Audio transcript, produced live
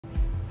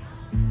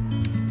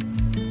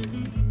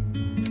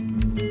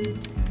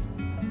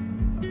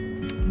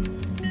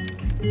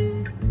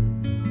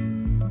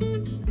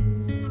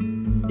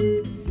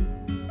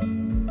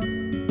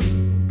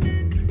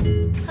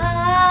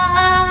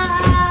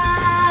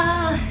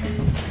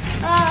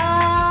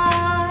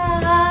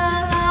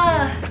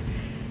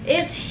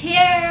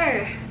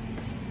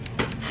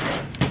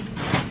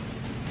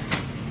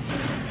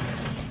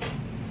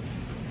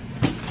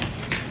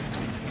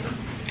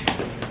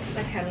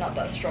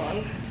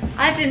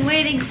I've been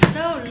waiting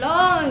so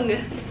long.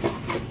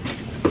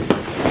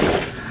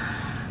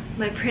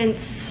 My prints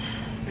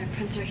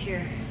are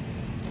here.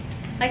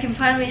 I can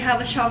finally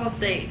have a shop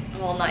update.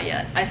 Well, not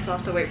yet. I still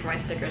have to wait for my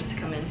stickers to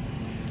come in.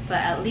 But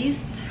at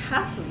least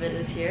half of it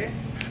is here.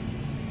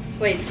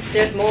 Wait,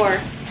 there's more.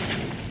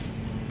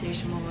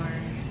 There's more.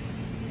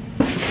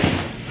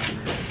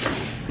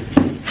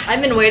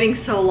 I've been waiting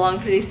so long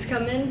for these to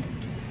come in.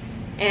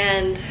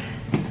 And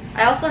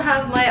I also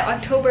have my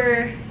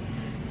October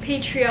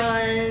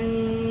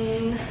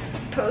Patreon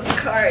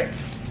postcard.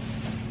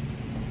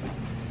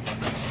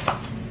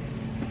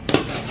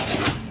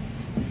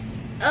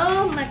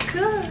 Oh my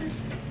god,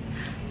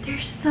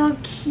 they're so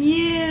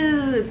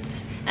cute.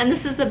 And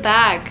this is the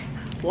bag.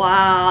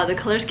 Wow, the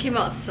colors came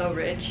out so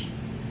rich.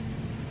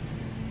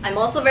 I'm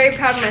also very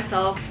proud of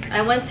myself.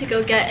 I went to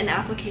go get an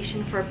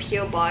application for a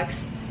PO box.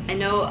 I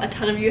know a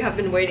ton of you have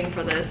been waiting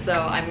for this, so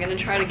I'm gonna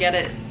try to get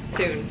it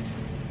soon.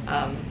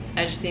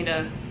 I just need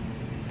to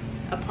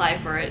apply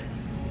for it.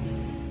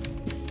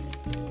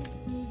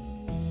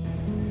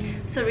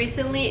 So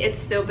recently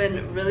it's still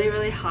been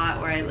really hot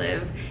where I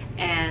live,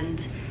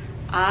 and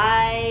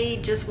I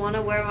just want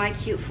to wear my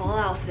cute fall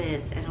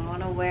outfits and I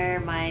want to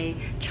wear my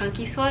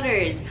chunky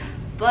sweaters,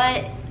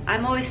 but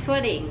I'm always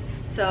sweating.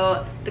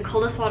 So the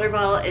Coldest Water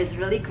bottle is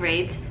really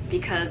great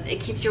because it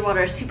keeps your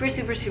water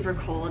super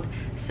cold.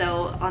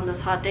 So on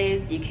those hot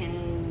days you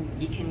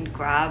can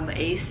grab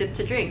a sip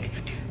to drink.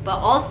 But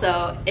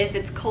also if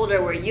it's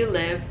colder where you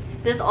live,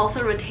 this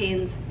also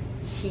retains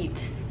heat.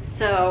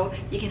 So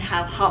you can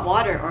have hot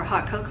water or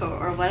hot cocoa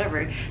or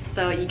whatever.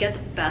 So you get the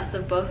best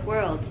of both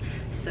worlds.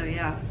 So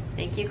yeah.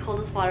 Thank you,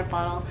 Coldest Water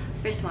Bottle,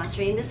 for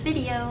sponsoring this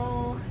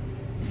video.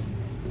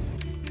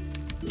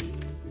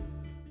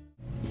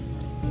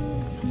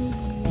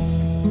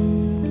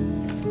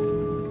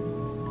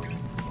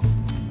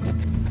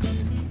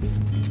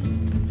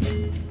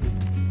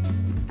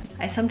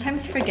 I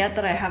sometimes forget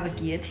that I have a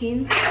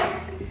guillotine,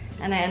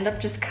 and I end up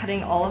just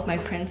cutting all of my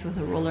prints with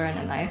a ruler and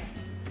a knife.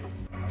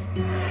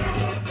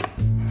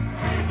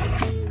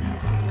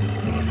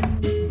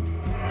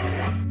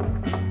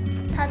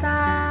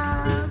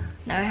 Ta-da!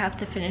 Now I have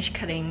to finish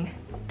cutting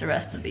the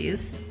rest of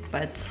these,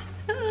 but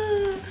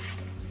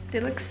they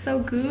look so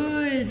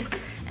good.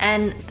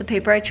 And the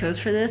paper I chose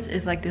for this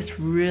is like this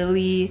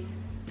really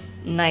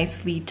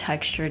nicely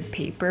textured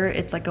paper.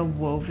 It's like a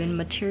woven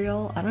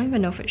material. I don't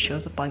even know if it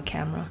shows up on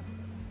camera,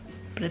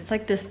 but it's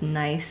like this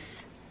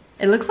nice,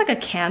 it looks like a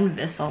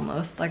canvas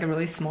almost, like a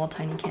really small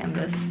tiny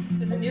canvas.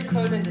 There's a new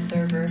code in the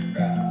server.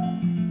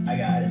 I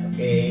got it.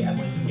 Okay, I'm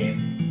winning the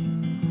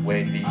game.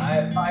 Wait,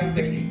 I'm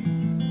 550.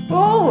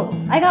 Oh,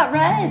 I got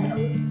red.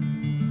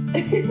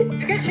 You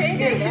can change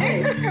your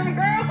name,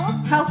 girl.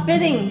 How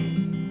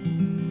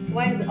fitting.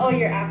 Why is, oh,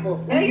 your apple.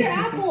 Oh, your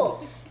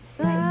apple.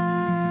 Nice.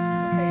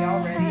 Okay,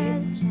 y'all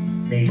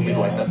ready? We'd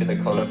like that be the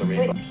color of the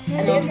rainbow.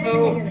 And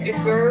also,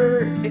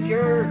 if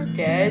you're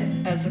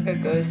dead as like a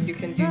ghost, you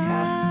can do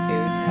task 2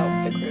 to help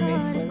the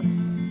crewmates win.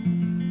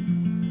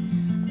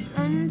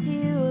 Oh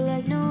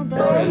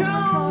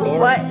no!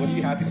 Lord, What? What do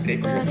you have to say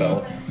for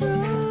yourself?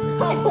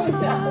 Oh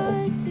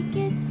no!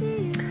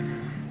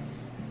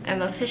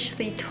 I'm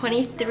officially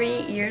 23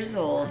 years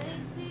old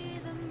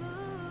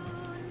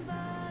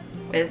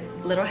with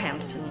little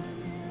Hamson.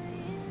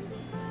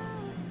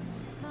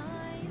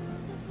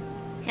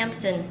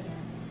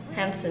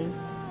 Hamson,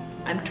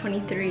 I'm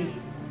 23.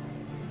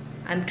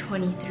 I'm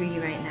 23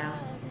 right now.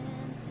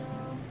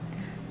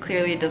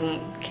 Clearly it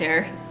doesn't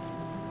care.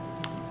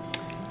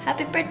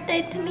 Happy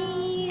birthday to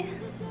me!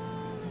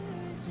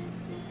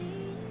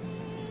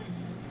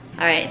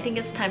 Alright, I think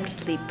it's time to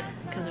sleep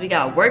because we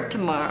got work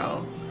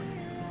tomorrow.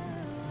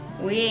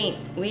 We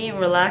ain't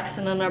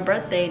relaxing on our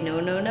birthday.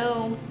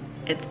 No.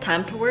 It's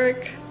time to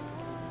work.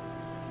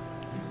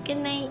 Good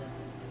night.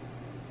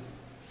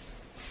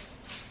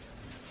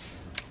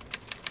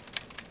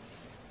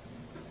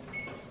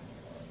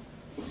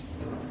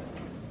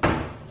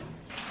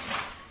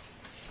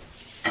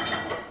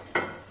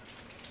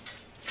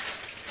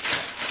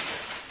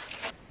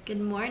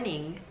 Good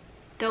morning.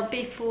 Don't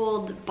be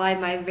fooled by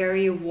my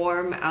very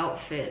warm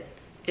outfit.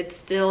 It's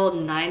still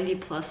 90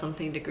 plus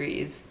something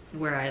degrees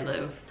where I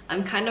live.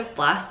 I'm kind of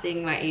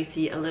blasting my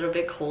AC a little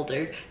bit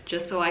colder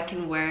just so I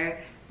can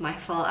wear my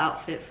fall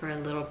outfit for a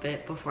little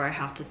bit before I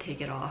have to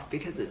take it off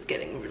because it's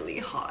getting really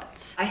hot.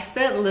 I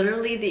spent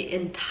literally the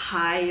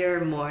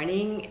entire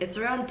morning, it's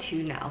around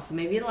 2 now, so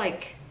maybe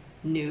like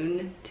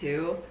noon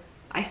too.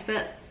 I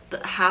spent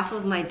half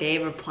of my day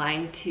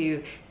replying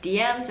to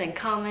DMs and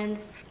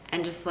comments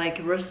and just like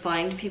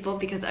responding to people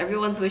because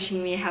everyone's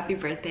wishing me a happy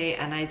birthday,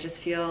 and I just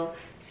feel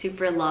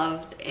super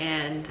loved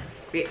and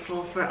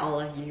grateful for all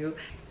of you.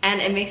 And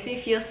it makes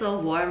me feel so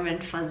warm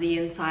and fuzzy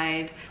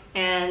inside.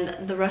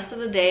 And the rest of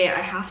the day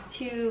I have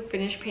to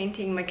finish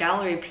painting my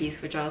gallery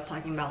piece, which I was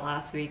talking about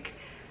last week.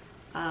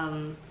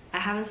 I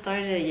haven't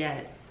started it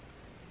yet,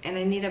 and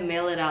I need to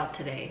mail it out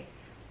today,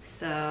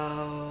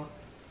 so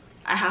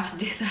I have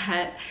to do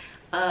that.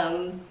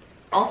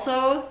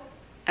 Also,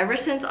 ever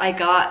since I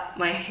got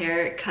my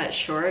hair cut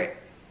short,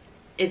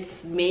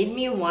 it's made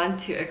me want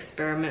to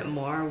experiment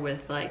more with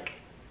like,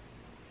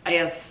 I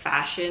guess,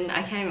 fashion.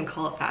 I can't even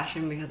call it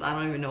fashion because I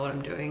don't even know what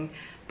I'm doing,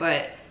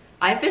 but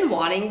I've been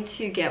wanting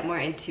to get more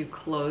into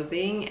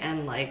clothing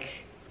and like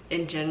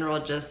in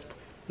general just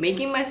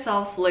making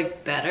myself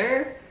look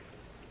better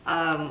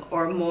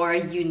or more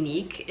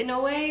unique in a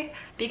way,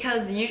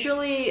 because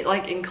usually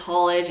like in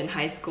college and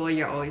high school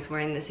you're always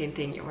wearing the same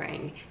thing. You're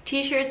wearing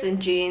t-shirts and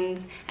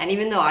jeans, and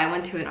even though I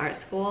went to an art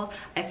school,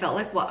 I felt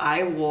like what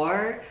I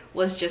wore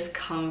was just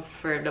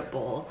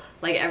comfortable.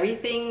 Like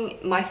everything,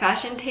 my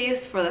fashion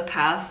taste for the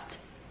past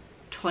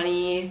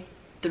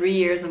 23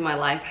 years of my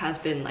life has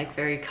been like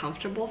very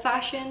comfortable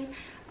fashion.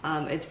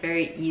 It's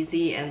very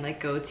easy and like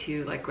go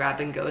to like grab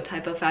and go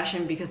type of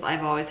fashion, because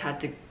I've always had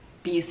to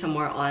be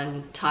somewhere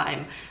on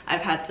time.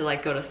 I've had to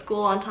like go to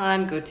school on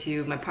time, go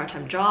to my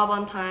part-time job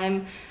on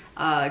time,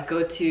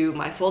 go to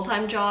my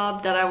full-time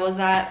job that I was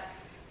at.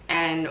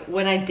 And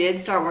when I did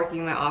start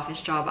working my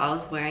office job, I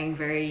was wearing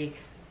very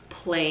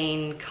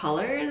plain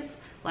colors.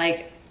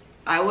 Like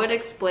I would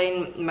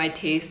explain my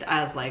taste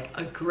as like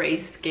a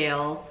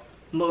grayscale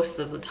most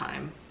of the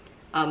time.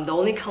 The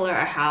only color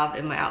I have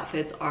in my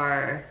outfits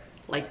are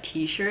like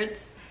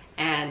t-shirts,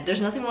 and there's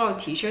nothing wrong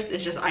with t-shirts,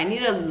 it's just I need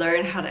to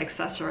learn how to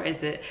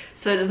accessorize it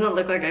so it doesn't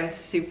look like I'm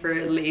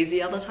super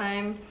lazy all the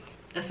time,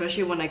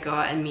 especially when I go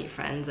out and meet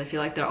friends. I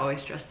feel like they're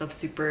always dressed up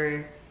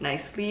super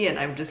nicely and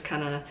I'm just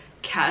kind of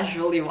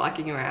casually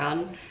walking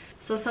around.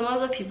 So some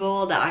of the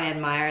people that I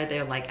admire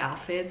their like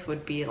outfits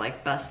would be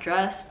like Best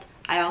Dressed.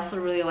 I also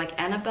really like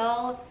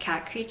Annabelle,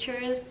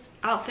 Catcreature's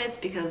outfits,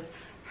 because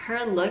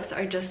her looks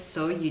are just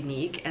so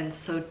unique and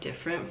so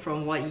different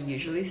from what you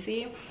usually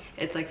see.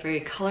 It's like very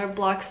color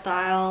block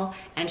style,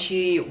 and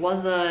she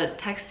was a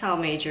textile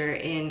major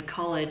in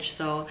college,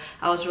 so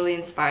I was really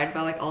inspired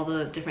by like all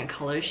the different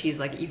colors she's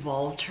like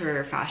evolved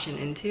her fashion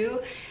into.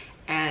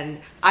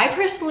 And I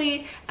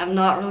personally am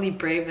not really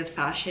brave with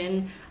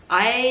fashion.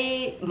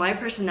 My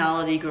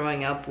personality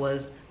growing up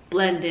was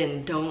blend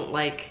in,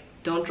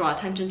 don't draw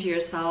attention to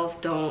yourself,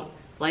 don't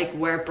like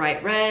wear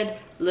bright red,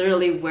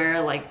 literally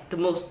wear like the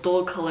most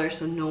dull color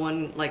so no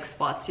one like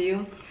spots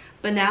you.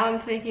 But now I'm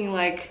thinking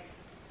like,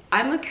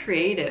 I'm a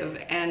creative,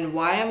 and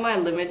why am I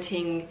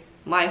limiting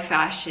my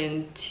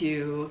fashion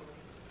to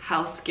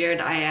how scared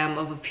I am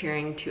of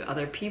appearing to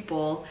other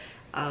people?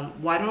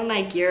 Why don't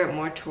I gear it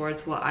more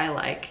towards what I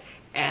like?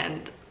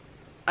 And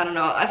I don't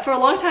know, for a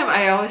long time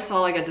I always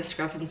saw like a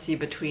discrepancy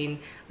between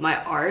my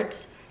art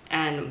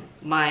and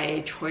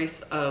my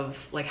choice of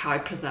like how I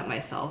present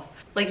myself.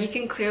 Like you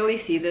can clearly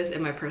see this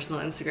in my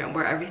personal Instagram,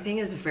 where everything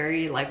is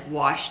very like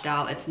washed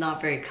out. It's not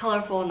very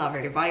colorful, not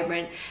very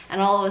vibrant, and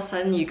all of a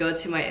sudden you go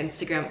to my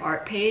Instagram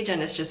art page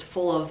and it's just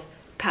full of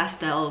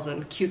pastels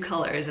and cute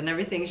colors and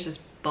everything's just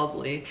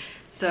bubbly.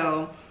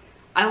 So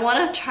I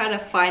want to try to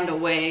find a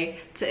way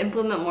to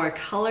implement more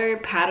color,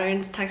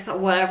 patterns, textile,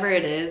 whatever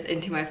it is,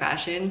 into my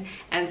fashion.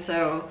 And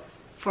so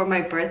for my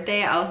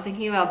birthday, I was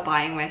thinking about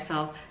buying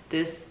myself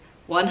this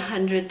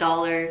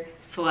 $100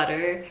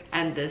 sweater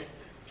and this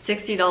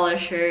 $60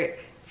 shirt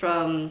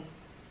from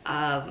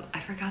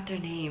I forgot their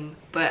name,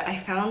 but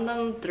I found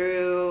them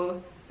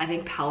through, I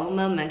think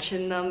Paloma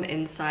mentioned them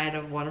inside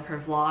of one of her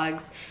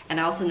vlogs, and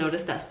I also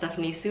noticed that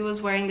Stephanie Sue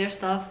was wearing their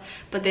stuff.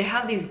 But they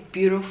have these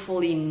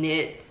beautifully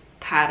knit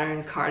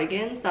pattern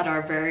cardigans that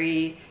are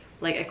very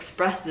like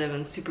expressive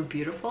and super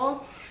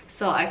beautiful.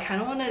 So I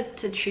kind of wanted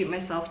to treat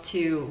myself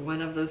to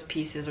one of those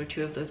pieces or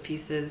two of those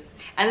pieces.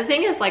 And the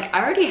thing is, like,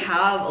 I already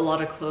have a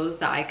lot of clothes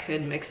that I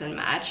could mix and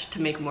match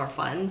to make more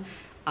fun.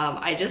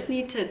 I just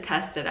need to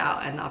test it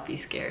out and not be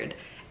scared.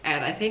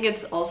 And I think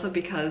it's also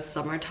because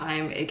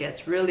summertime, it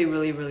gets really,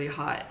 really, really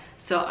hot.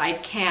 So I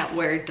can't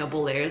wear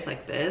double layers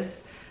like this,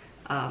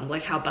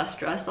 like how Best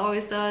Dressed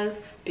always does,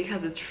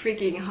 because it's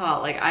freaking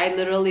hot. Like I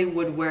literally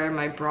would wear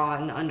my bra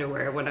and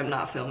underwear when I'm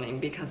not filming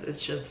because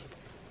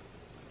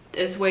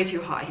it's way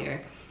too hot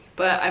here.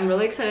 But I'm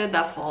really excited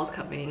that fall's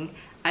coming.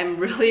 I'm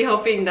really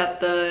hoping that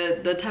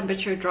the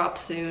temperature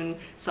drops soon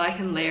so I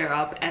can layer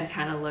up and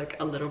kind of look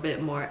a little bit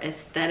more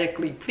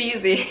aesthetically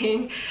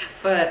pleasing.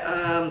 But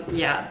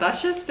yeah,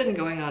 that's just been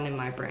going on in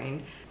my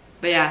brain.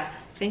 But yeah,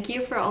 thank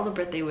you for all the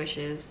birthday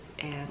wishes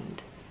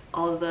and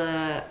all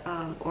the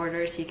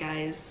orders you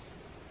guys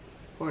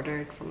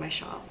ordered from my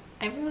shop.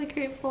 I'm really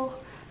grateful.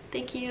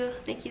 Thank you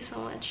so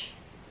much.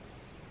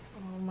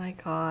 Oh my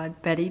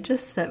god, Betty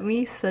just sent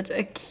me such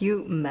a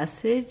cute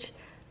message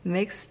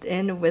mixed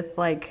in with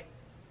like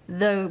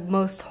the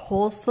most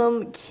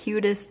wholesome,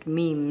 cutest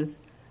memes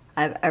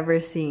I've ever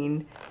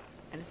seen.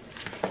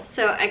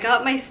 So I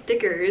got my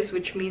stickers,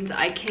 which means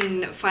I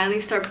can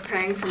finally start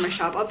preparing for my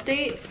shop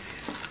update.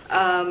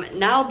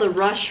 Now the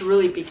rush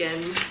really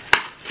begins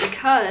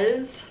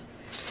because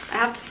I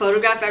have to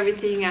photograph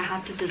everything. I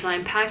have to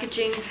design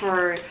packaging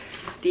for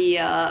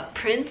the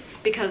prints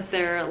because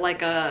they're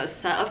like a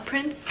set of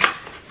prints.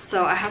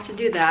 So I have to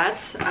do that.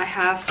 I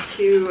have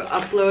to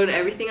upload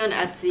everything on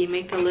Etsy,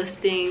 make the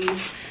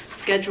listings,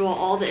 schedule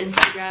all the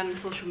Instagram and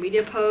social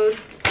media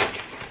posts.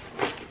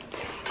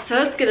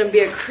 So it's gonna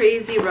be a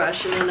crazy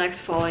rush in the next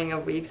following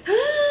of weeks.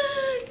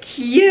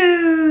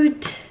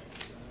 cute!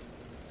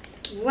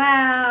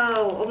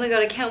 Wow! Oh my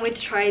god, I can't wait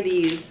to try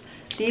these.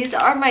 These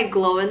are my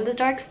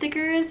glow-in-the-dark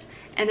stickers,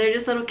 and they're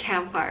just little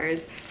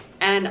campfires.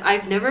 And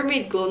I've never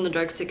made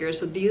glow-in-the-dark stickers,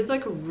 so these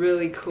look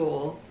really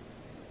cool.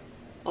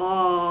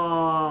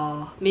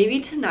 Oh, maybe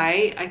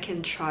tonight I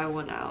can try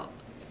one out.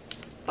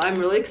 But I'm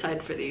really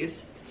excited for these.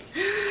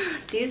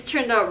 These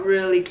turned out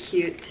really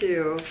cute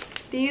too.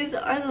 These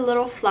are the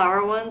little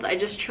flower ones. I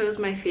just chose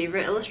my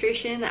favorite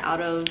illustration out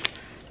of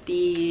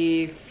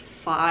the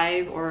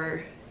 5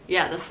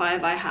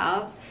 I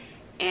have,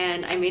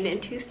 and I made it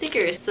into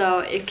stickers so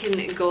it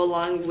can go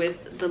along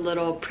with the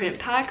little print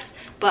packs.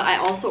 But I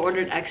also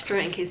ordered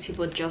extra in case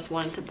people just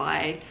wanted to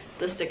buy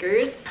the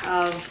stickers.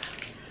 I have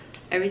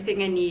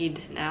everything I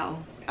need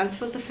now. I'm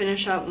supposed to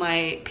finish up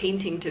my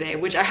painting today,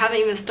 which I haven't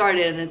even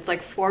started, and it's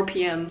like 4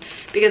 p.m.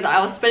 because I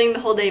was spending the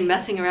whole day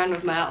messing around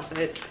with my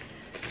outfit.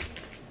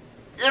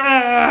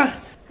 Ugh,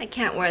 I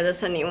can't wear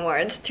this anymore,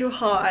 it's too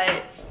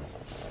hot.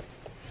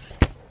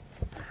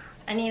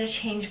 I need to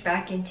change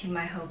back into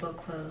my hobo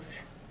clothes.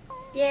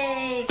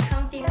 Yay,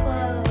 comfy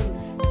clothes!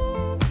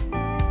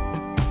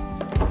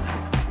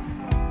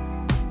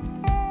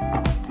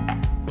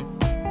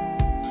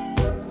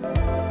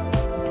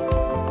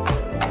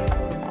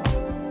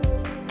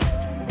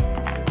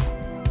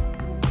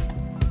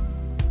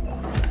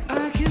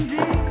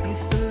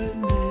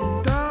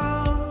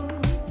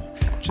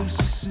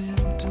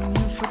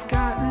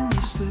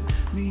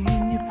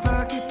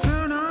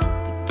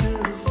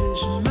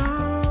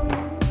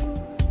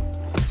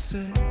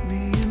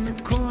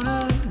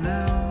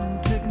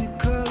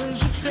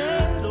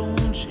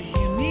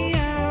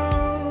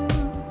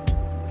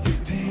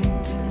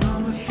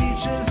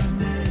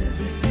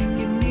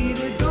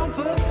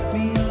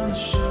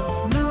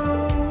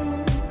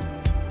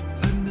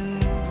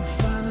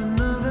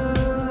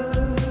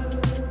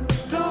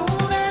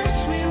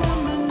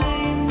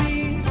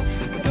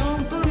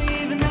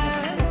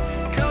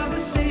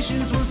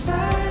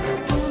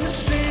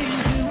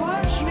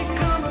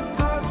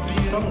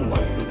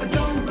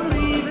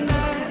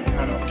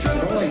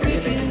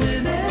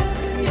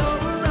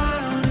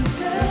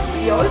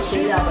 You always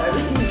say that, but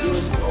everything you do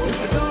is always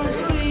like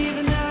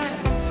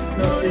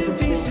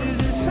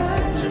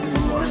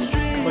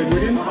Like, we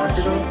didn't talk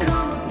about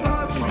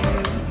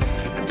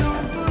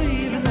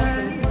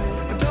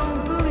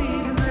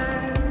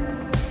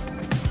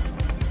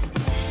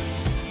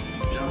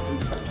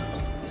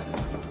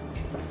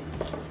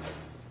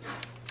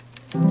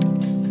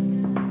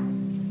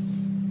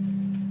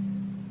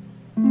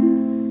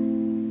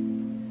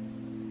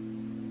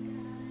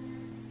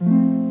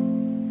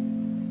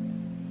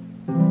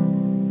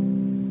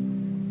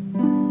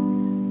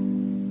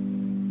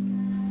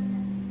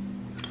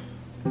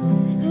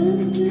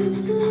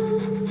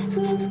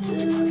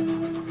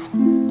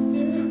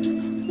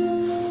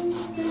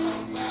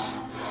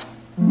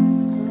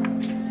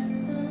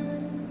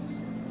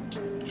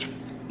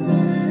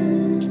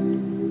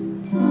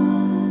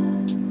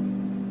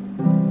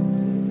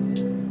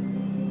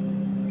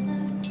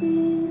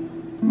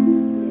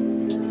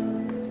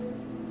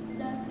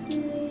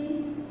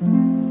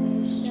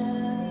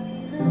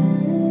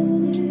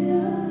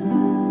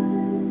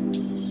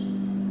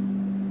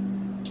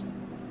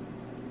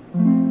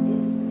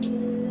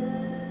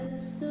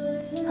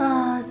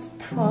it's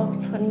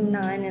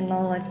 12:29 and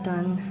all I've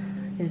done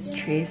is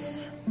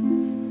trace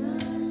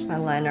my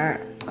liner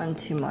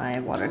onto my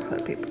watercolor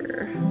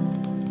paper.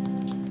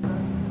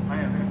 I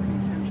have every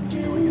intention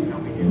of going and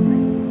helping you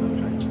make the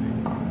Sunshine State.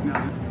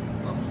 Now,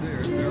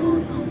 upstairs, there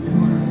are some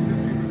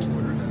 250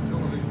 reporters and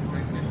television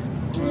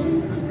technicians from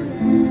around the country.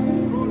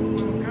 Court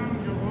will come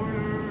to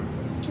order.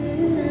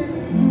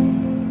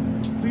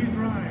 Please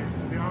rise.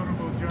 The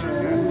Honorable Judge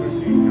Edward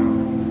D.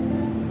 Cowan.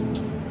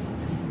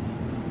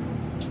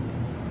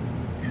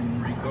 In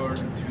regard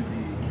to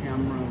the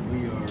camera, we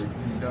are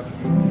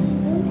conducting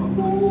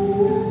public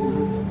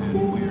business, and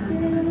we are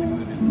going to do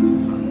it in the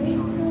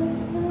sunshine,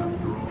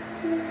 after all.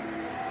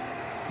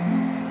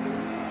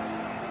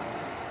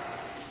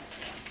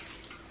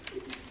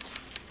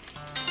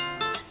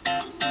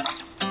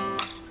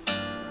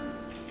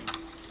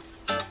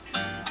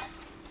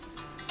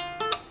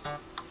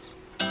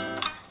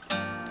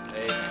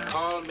 They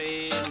call me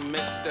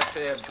Mr.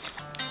 Phibbs.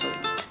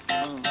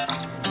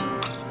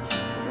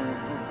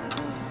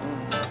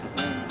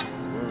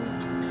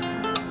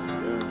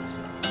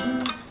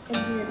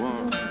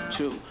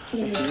 The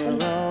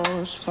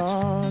heroes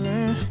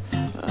falling,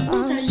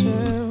 I'm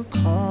still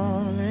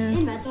calling.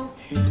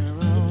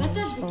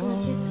 Heroes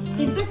falling,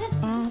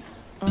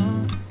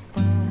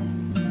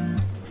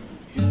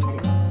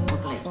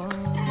 heroes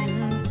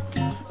falling,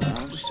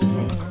 I'm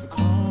still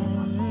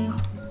calling.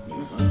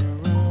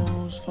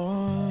 Heroes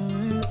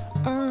falling,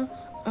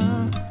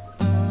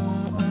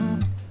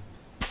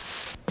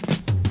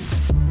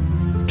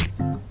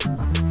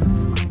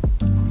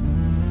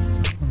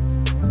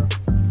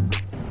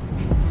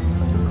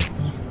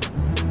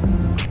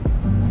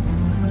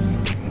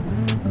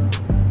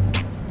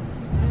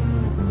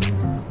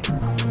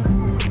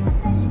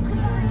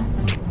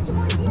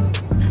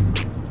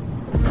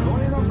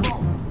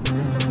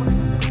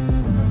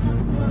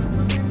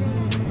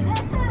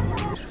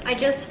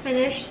 just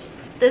finished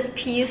this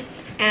piece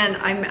and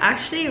I'm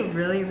actually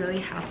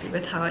really happy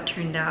with how it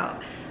turned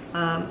out.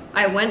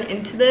 I went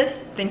into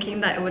this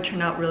thinking that it would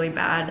turn out really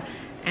bad,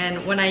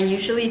 and when I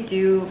usually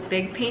do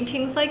big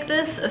paintings like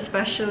this,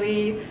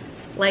 especially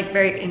like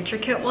very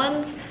intricate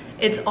ones,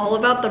 it's all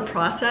about the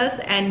process,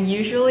 and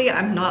usually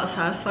I'm not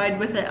satisfied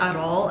with it at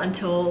all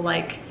until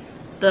like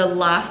the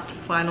last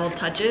final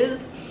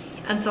touches.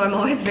 And so I'm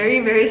always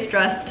very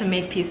stressed to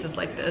make pieces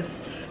like this.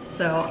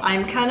 So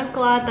I'm kind of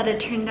glad that it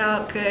turned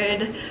out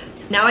good.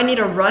 Now I need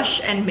to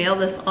rush and mail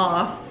this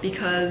off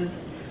because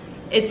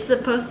it's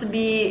supposed to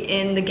be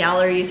in the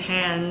gallery's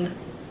hand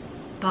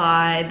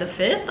by the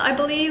 5th, I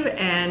believe,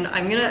 and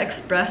I'm gonna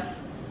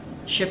express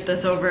ship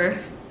this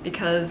over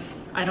because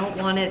I don't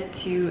want it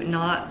to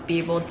not be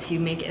able to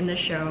make it in the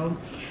show.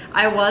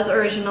 I was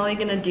originally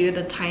gonna do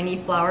the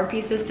tiny flower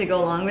pieces to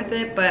go along with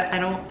it, but I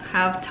don't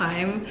have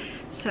time.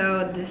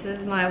 So this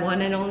is my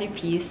one and only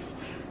piece,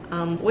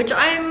 which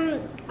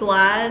I'm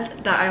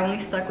glad that I only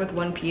stuck with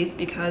one piece,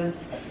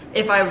 because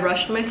if I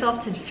rushed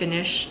myself to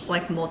finish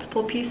like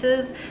multiple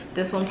pieces,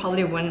 this one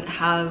probably wouldn't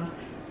have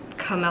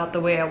come out the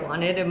way I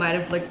wanted. It might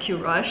have looked too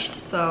rushed.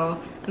 So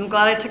I'm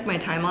glad I took my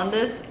time on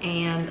this,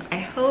 and I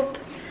hope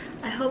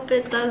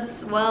it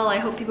does well. I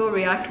hope people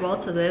react well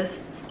to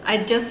this.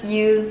 I just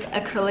used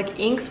acrylic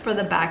inks for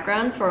the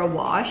background for a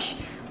wash,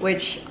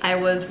 which I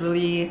was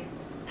really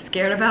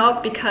scared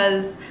about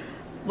because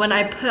when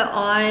I put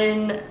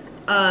on,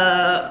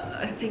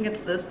 I think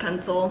it's this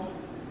pencil,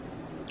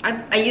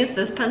 I used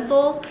this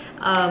pencil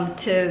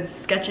to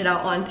sketch it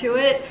out onto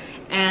it,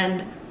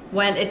 and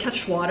when it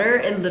touched water,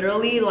 it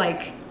literally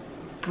like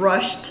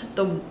brushed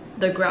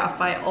the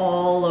graphite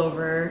all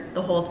over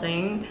the whole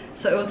thing.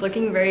 So it was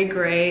looking very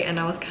gray, and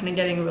I was kind of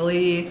getting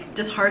really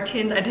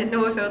disheartened. I didn't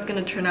know if it was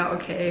gonna turn out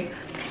okay.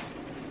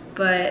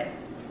 But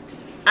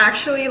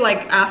actually, like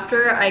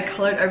after I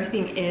colored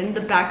everything in,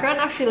 the background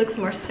actually looks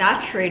more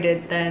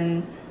saturated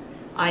than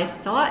I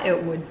thought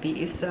it would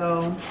be.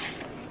 So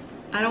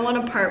I don't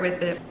want to part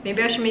with it.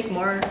 Maybe I should make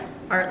more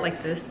art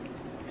like this.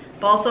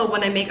 But also,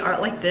 when I make art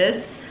like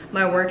this,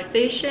 my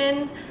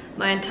workstation,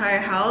 my entire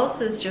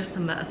house is just a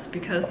mess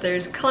because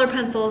there's color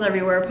pencils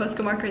everywhere,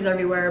 POSCA markers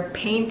everywhere,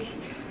 paint,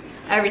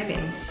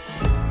 everything.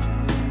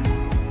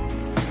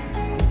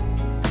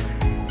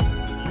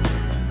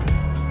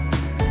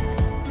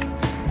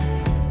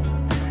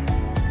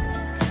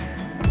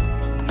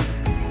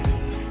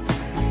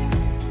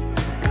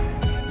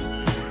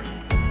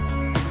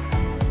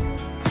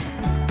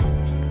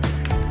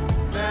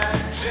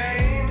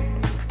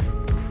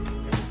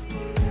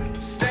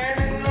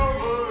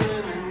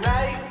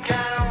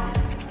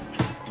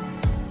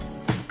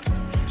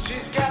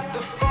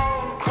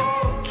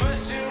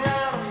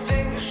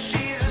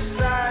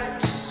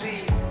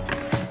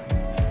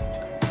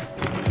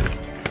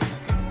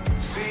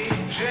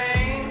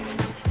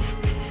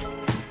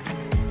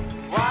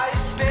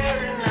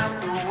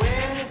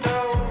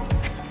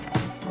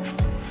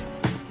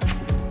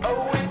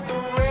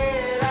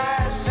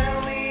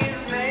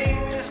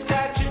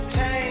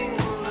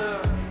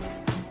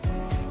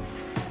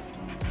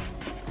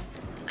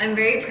 I'm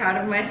very proud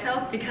of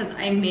myself because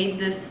I made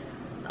this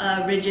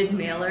rigid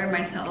mailer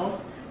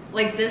myself.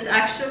 Like this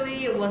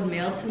actually was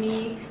mailed to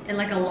me in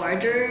like a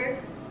larger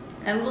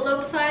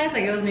envelope size,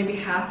 like it was maybe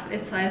half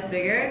its size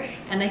bigger,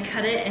 and I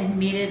cut it and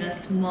made it a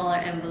smaller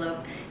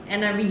envelope,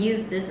 and I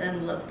reused this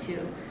envelope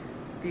too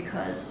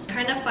because I'm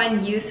trying to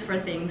find use for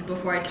things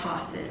before I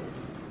toss it.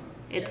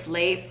 It's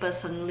late, but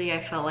suddenly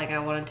I felt like I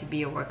wanted to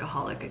be a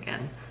workaholic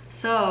again.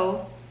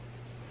 So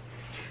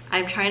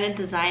I'm trying to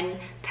design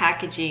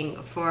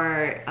packaging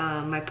for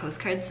my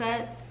postcard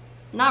set.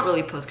 Not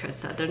really postcard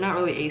set, they're not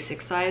really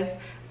A6 size,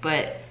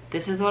 but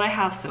this is what I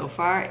have so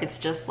far. It's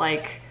just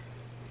like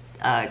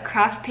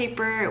craft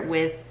paper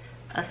with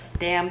a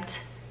stamped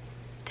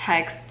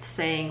text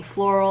saying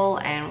floral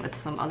and with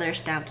some other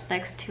stamps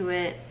next to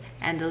it,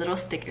 and the little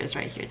stickers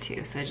right here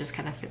too, so it just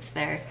kind of fits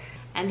there.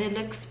 And it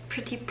looks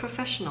pretty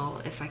professional,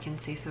 if I can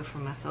say so for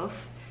myself.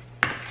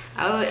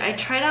 I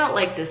tried out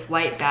like this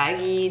white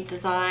baggy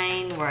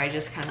design where I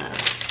just kind of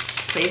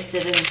placed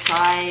it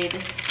inside,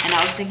 and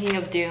I was thinking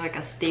of doing like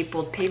a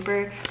stapled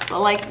paper,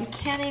 but like you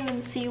can't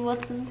even see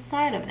what's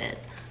inside of it.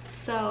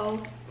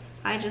 So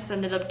I just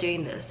ended up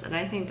doing this, and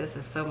I think this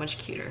is so much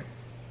cuter.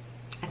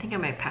 I think I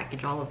might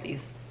package all of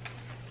these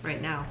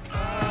right now.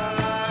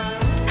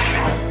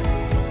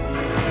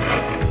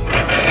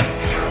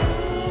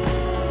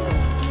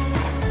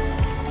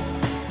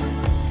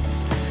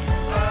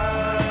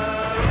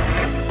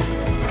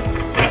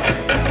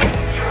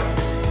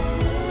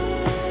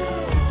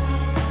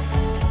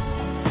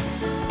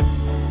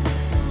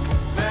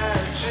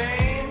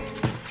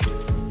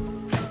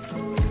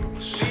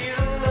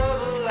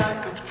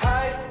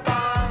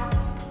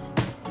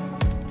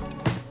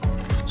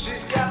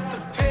 She's got the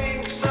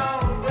pink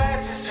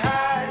sunglasses,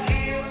 high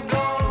heels,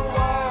 gonna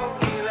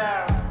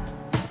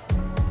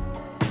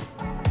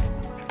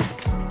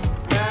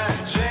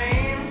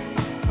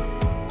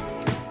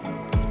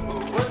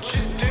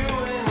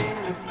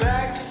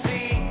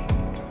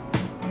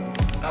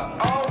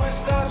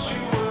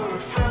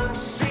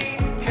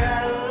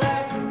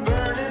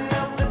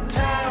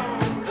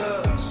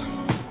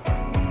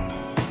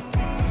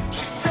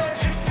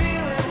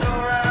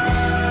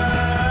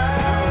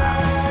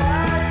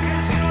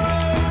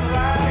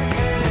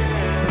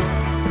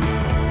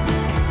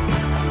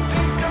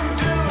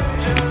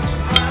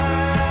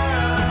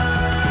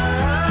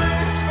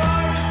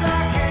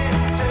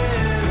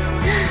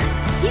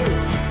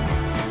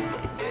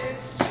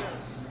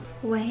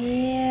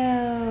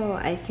Wow,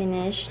 I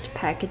finished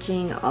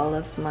packaging all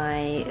of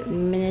my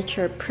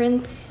miniature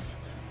prints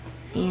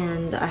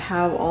and I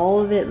have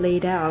all of it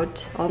laid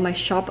out, all my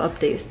shop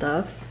update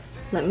stuff.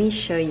 Let me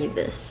show you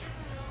this,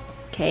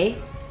 okay?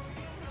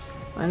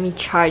 Let me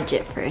charge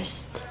it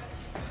first.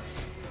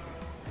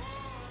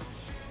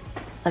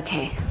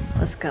 Okay,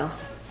 let's go.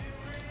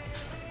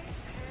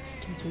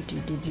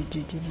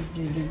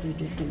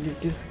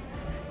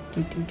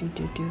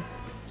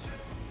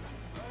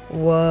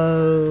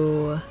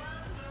 Whoa.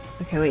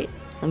 Okay, wait.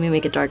 Let me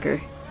make it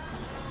darker.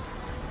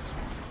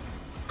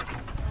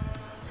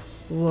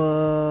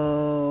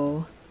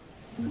 Whoa.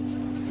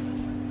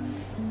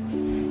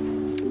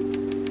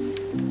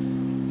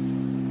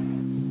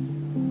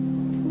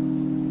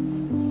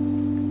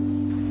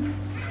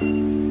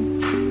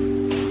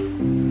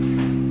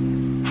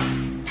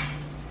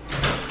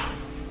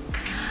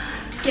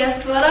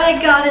 Guess what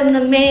I got in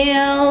the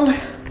mail?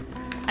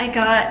 I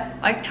got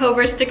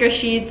October sticker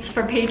sheets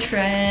for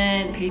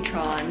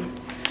Patreon.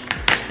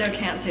 Still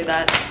can't say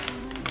that.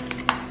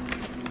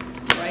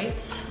 Right?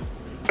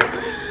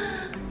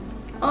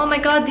 Oh my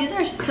god, these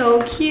are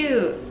so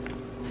cute.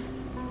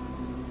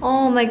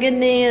 Oh my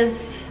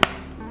goodness.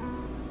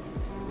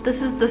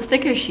 This is the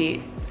sticker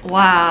sheet.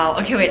 Wow.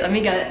 Okay, wait, let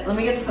me get it. Let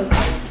me get the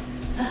poster.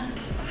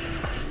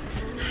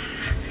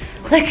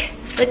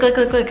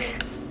 Look.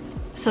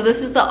 So this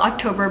is the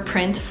October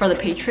print for the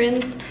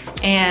patrons,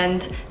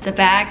 and the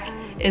back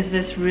is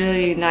this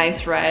really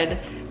nice red,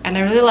 and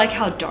I really like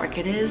how dark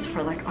it is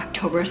for like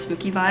October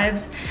spooky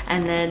vibes.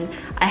 And then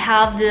I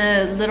have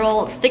the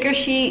little sticker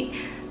sheet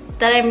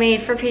that I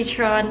made for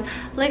Patreon.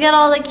 Look at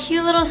all the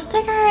cute little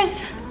stickers.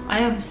 I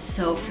am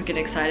so freaking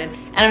excited,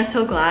 and I'm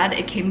so glad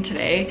it came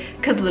today,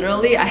 because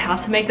literally I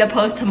have to make the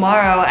post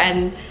tomorrow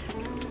and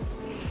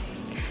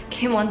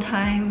came on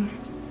time.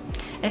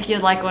 If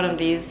you'd like one of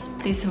these,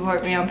 please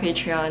support me on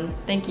Patreon.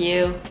 Thank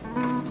you.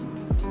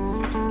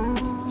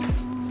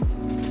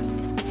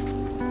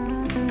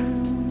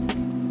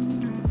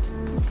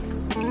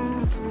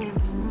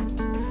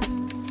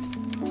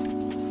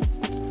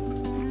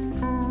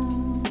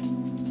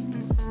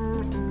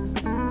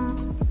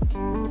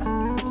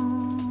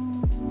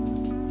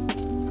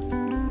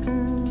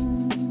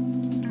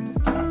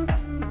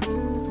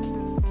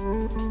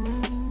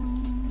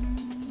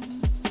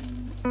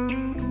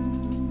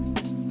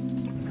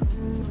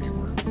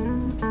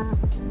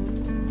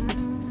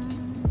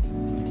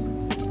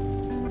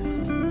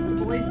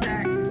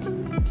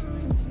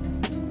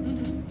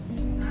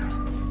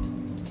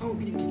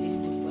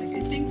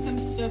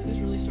 Is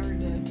really starting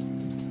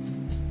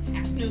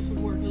to knows would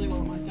work really well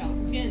with my style.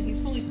 Because again,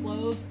 he's fully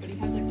clothed, but he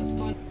has like the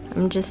fun.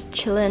 I'm just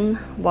chilling,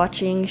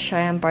 watching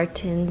Cheyenne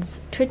Barton's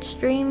Twitch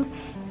stream,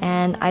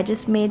 and I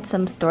just made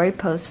some story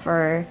posts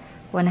for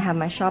when I have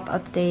my shop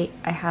update.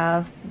 I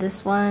have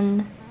this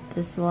one,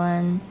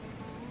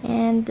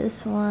 and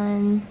this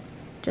one.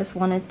 Just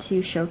wanted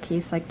to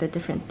showcase like the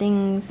different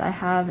things I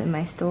have in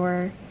my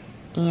store,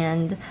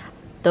 and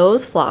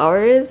those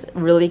flowers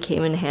really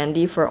came in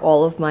handy for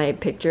all of my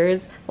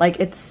pictures.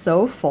 Like, it's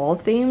so fall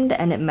themed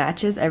and it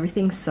matches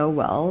everything so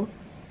well.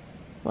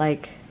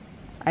 Like,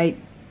 I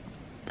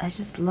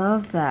just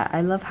love that.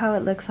 I love how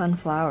it looks on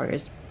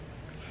flowers.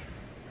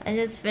 I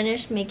just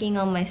finished making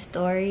all my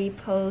story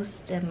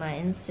posts and my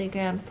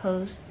Instagram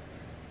post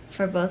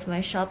for both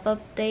my shop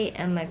update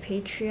and my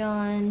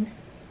Patreon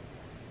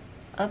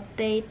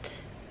update.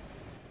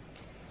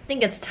 I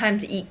think it's time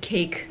to eat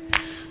cake.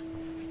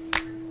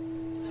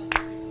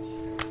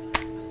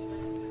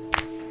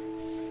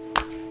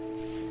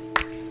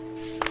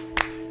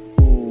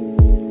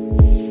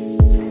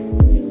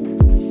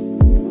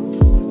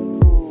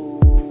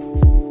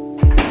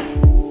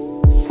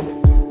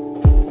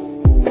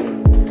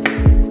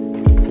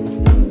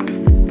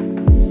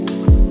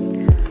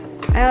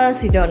 I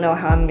honestly don't know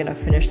how I'm gonna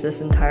finish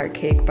this entire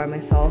cake by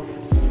myself,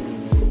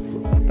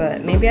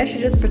 but maybe I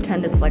should just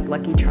pretend it's like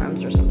Lucky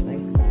Charms or something.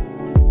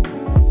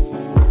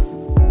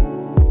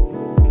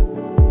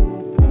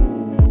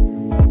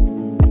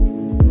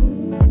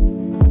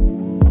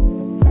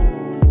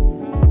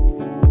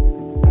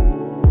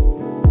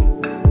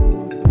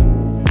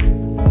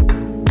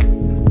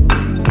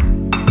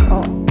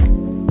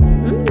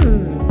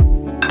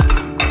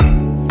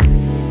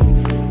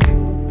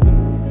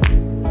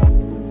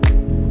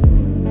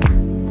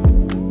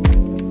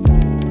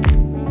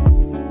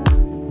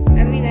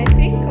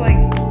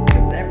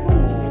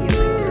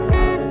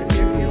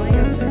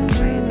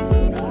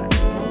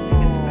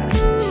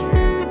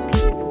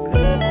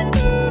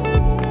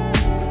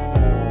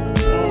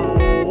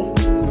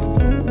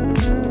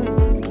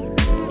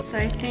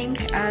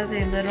 As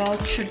a little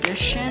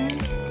tradition,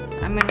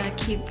 I'm gonna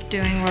keep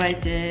doing what I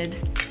did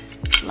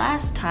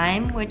last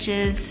time, which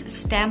is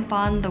stamp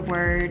on the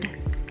word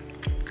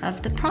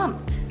of the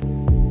prompt.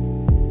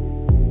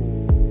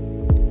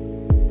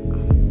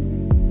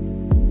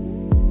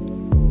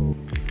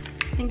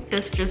 I think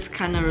this just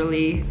kind of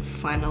really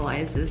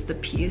finalizes the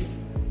piece.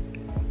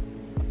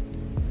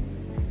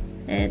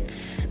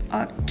 It's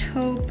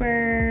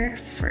October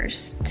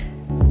 1st.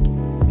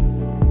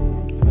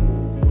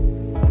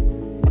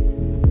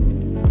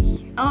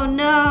 Oh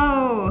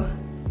no!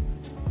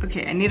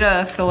 Okay, I need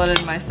to fill it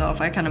in myself.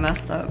 I kind of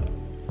messed up.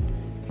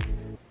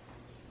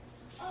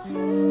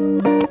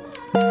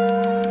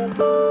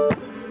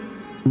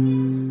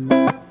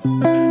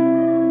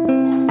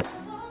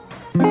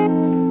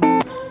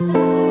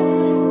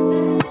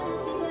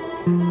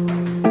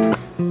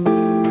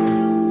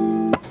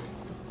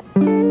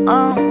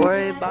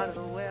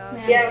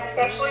 Yeah,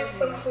 especially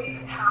since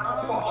we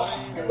have fall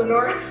in the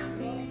north.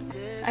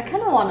 I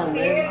kind of want to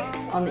live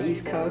on the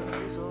East Coast.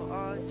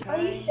 Oh,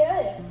 you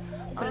should.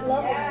 It's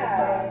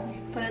lovely.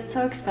 But it's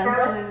so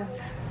expensive.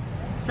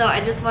 So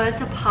I just wanted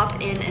to pop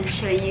in and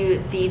show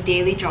you the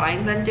daily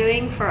drawings I'm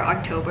doing for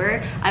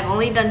October. I've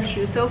only done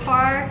 2 so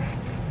far.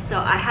 So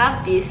I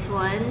have this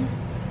one.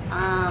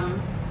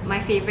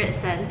 My favorite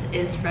scent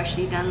is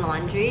Freshly Done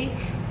Laundry.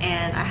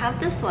 And I have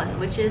this one,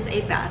 which is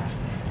a bat.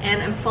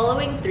 And I'm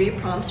following 3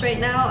 prompts right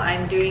now.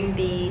 I'm doing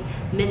the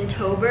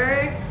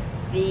mintober,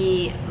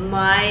 the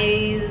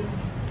Mize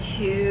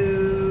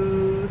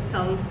to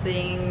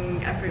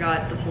something, I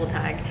forgot the whole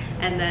tag.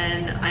 And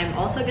then I'm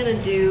also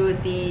gonna do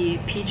the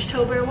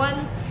Peachtober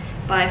one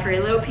by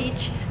Furlough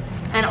Peach.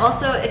 And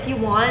also, if you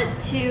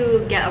want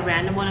to get a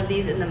random one of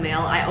these in the mail,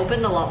 I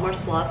opened a lot more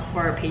slots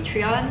for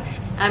Patreon.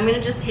 I'm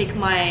gonna just take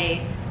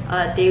my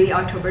daily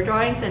October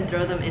drawings and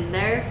throw them in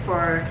there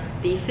for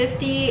the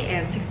 $50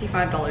 and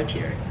 $65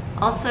 tier.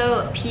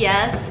 Also,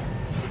 PS,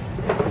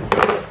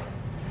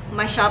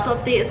 my shop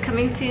update is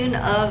coming soon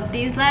of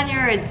these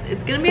lanyards.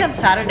 It's gonna be on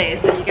Saturday,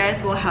 so you guys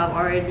will have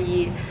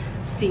already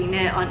seen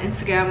it on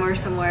Instagram or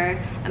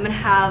somewhere. I'm gonna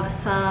have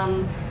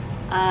some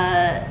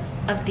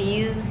of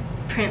these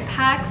print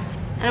packs,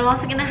 and I'm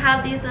also gonna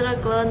have these little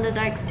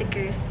glow-in-the-dark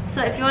stickers.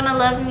 So if you wanna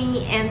love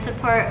me and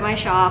support my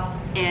shop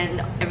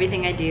and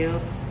everything I do,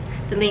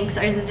 the links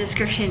are in the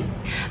description.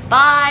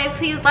 Bye!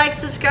 Please like,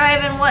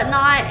 subscribe, and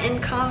whatnot,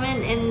 and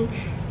comment, and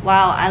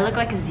wow, I look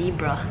like a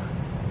zebra.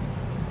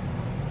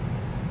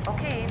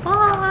 Okay.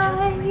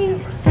 Bye!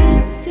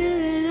 Sit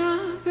still and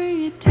I'll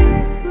bring it to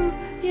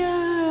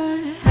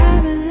you.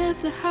 Haven't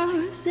left the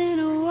house in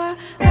a while.